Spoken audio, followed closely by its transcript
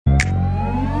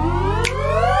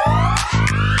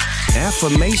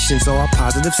Affirmations are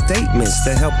positive statements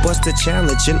that help us to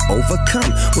challenge and overcome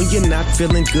when you're not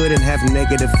feeling good and have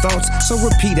negative thoughts. So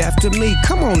repeat after me.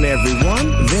 Come on,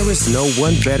 everyone. There is no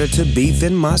one better to be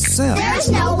than myself. There is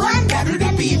no one better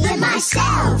to be than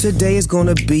myself. Today is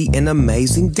gonna be an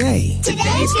amazing day.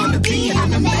 Today is gonna be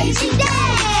an amazing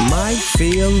day. My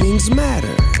feelings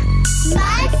matter.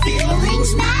 My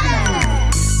feelings matter.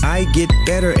 I get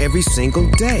better every single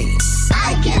day.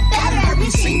 I get better every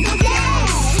single day.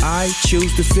 I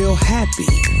choose to feel happy.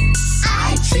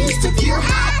 I choose to feel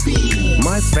happy.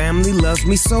 My family loves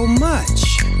me so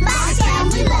much. My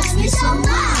family loves me so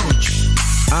much.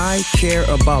 I care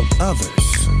about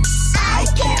others. I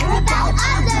care about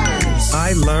others.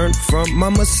 I learn from my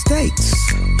mistakes.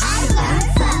 I learn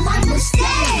from my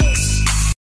mistakes.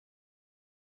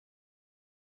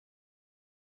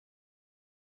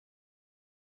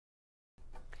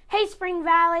 Hey Spring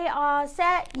Valley, all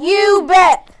set? You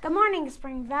bet! Good morning,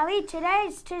 Spring Valley. Today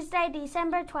is Tuesday,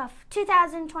 December 12th,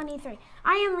 2023.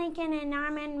 I am Lincoln and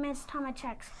I'm in Miss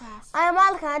Tomachek's class. I am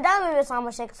Malika and I'm in Miss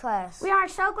Tomachek's class. We are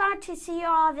so glad to see you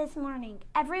all this morning.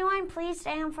 Everyone, please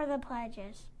stand for the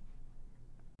pledges.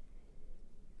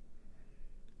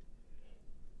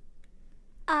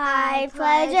 I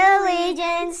pledge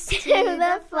allegiance to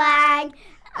the flag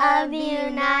of the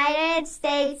United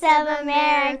States of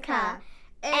America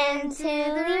and to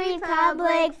the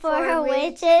republic for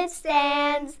which it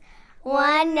stands,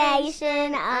 one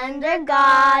nation under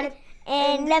God,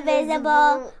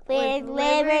 indivisible, with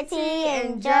liberty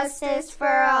and justice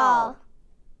for all.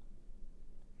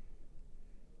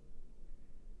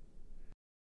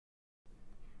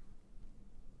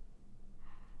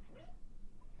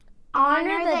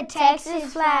 Honor the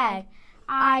Texas flag.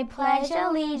 I pledge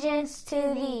allegiance to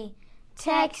thee.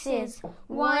 Texas,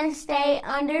 one state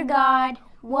under God,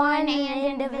 one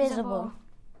and indivisible.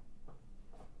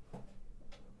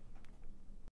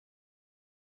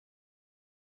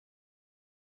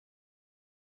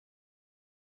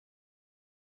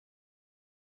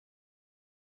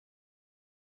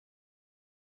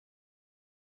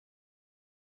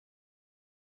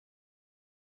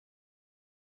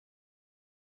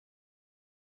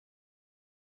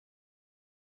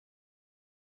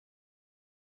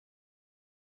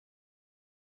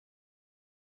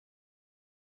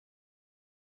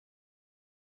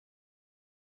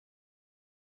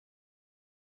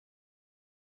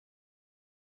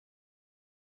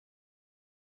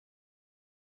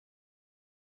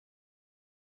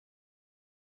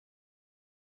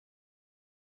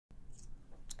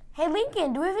 Hey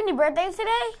Lincoln, do we have any birthdays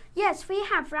today? Yes, we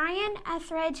have Ryan,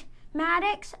 Etheridge,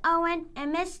 Maddox, Owen,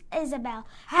 and Miss Isabel.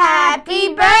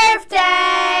 Happy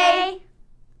birthday!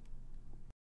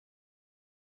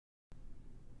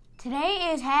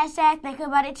 Today is hashtag Think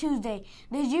About It Tuesday.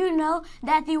 Did you know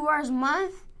that the words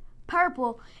month,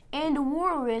 purple, and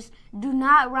walrus do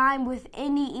not rhyme with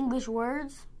any English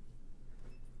words?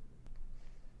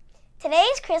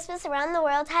 Today's Christmas around the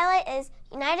world highlight is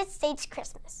United States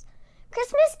Christmas.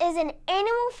 Christmas is an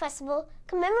annual festival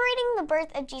commemorating the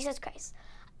birth of Jesus Christ,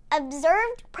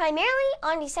 observed primarily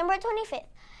on December 25th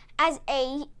as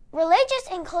a religious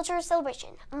and cultural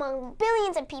celebration among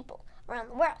billions of people around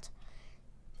the world.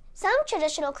 Some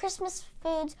traditional Christmas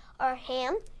foods are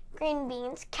ham, green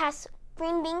bean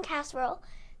casserole,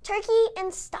 turkey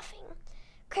and stuffing,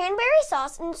 cranberry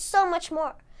sauce, and so much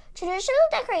more. Traditional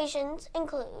decorations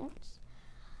include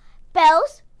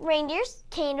bells, reindeers,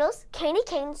 candles, candy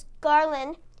canes,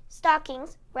 garland,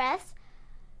 stockings, wreaths,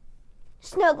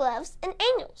 snow gloves, and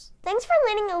angels. Thanks for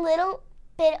learning a little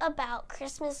bit about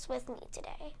Christmas with me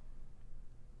today.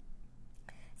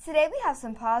 Today we have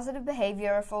some positive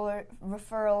behavior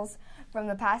referrals from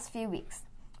the past few weeks.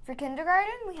 For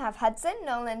kindergarten, we have Hudson,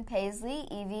 Nolan, Paisley,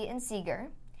 Evie, and Seeger.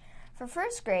 For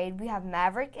first grade, we have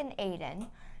Maverick and Aiden.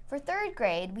 For third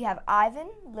grade, we have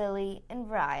Ivan, Lily, and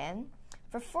Ryan.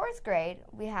 For fourth grade,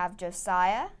 we have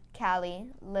Josiah,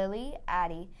 Callie, Lily,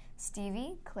 Addie,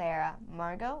 Stevie, Clara,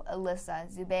 Margot, Alyssa,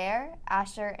 Zubair,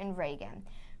 Asher, and Reagan.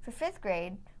 For fifth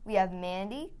grade, we have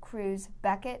Mandy, Cruz,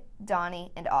 Beckett,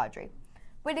 Donnie, and Audrey.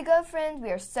 Way to go, friends.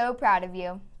 We are so proud of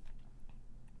you.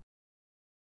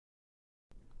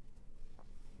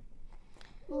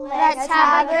 Let's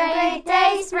have a great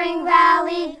day, Spring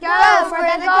Valley. Go for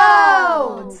the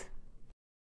gold!